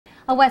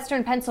A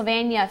Western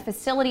Pennsylvania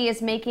facility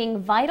is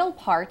making vital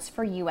parts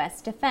for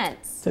U.S.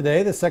 defense.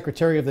 Today, the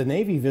Secretary of the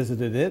Navy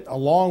visited it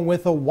along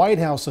with a White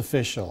House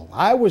official.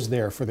 I was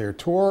there for their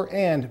tour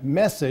and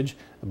message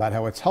about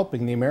how it's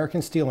helping the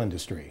American steel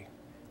industry.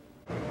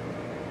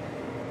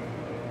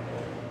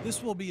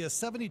 This will be a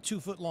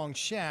 72-foot-long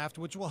shaft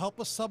which will help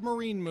a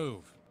submarine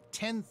move.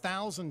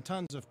 10,000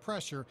 tons of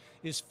pressure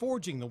is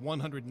forging the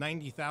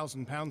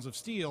 190,000 pounds of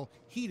steel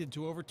heated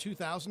to over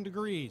 2,000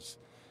 degrees.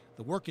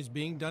 The work is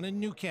being done in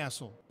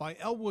Newcastle by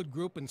Elwood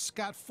Group and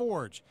Scott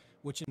Forge,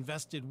 which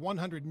invested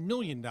 $100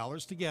 million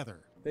together.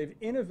 They've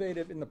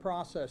innovated in the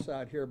process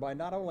out here by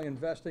not only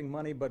investing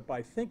money, but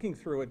by thinking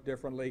through it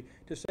differently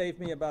to save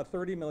me about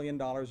 $30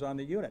 million on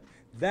the unit.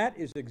 That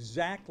is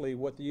exactly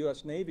what the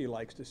U.S. Navy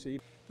likes to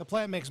see. The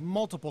plant makes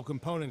multiple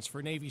components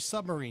for Navy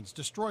submarines,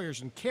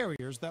 destroyers, and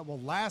carriers that will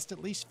last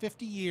at least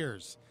 50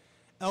 years.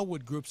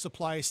 Elwood Group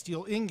supplies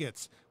steel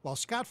ingots, while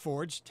Scott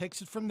Forge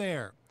takes it from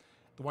there.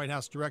 The White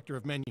House Director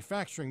of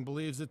Manufacturing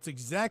believes it's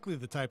exactly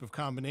the type of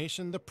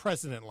combination the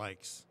president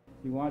likes.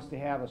 He wants to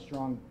have a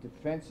strong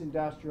defense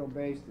industrial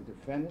base to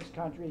defend this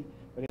country,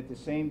 but at the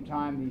same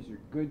time, these are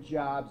good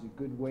jobs and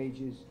good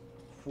wages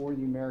for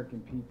the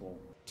American people.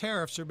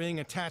 Tariffs are being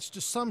attached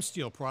to some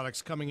steel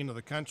products coming into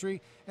the country,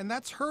 and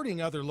that's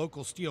hurting other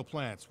local steel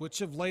plants, which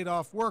have laid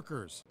off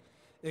workers.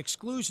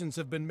 Exclusions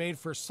have been made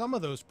for some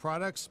of those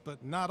products,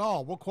 but not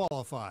all will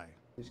qualify.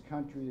 This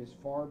country is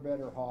far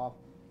better off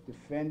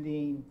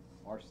defending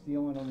our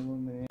steel and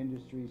aluminum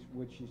industries,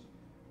 which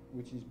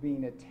is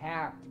being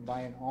attacked by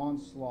an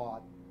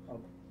onslaught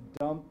of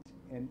dumped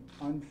and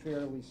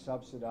unfairly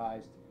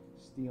subsidized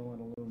steel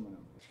and aluminum.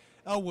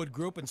 Elwood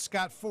Group and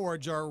Scott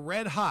Forge are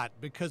red hot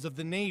because of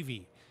the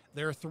Navy.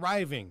 They're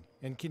thriving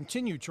and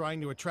continue trying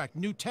to attract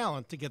new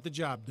talent to get the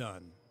job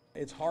done.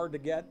 It's hard to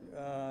get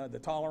the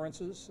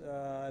tolerances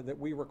that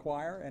we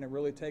require, and it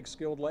really takes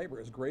skilled labor.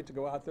 It's great to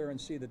go out there and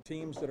see the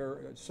teams that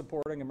are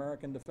supporting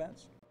American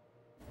defense.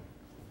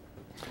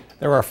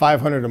 There are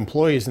 500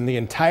 employees in the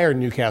entire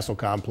Newcastle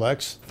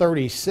complex.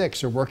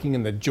 36 are working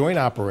in the joint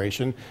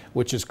operation,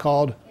 which is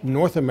called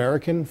North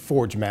American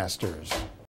Forge Masters.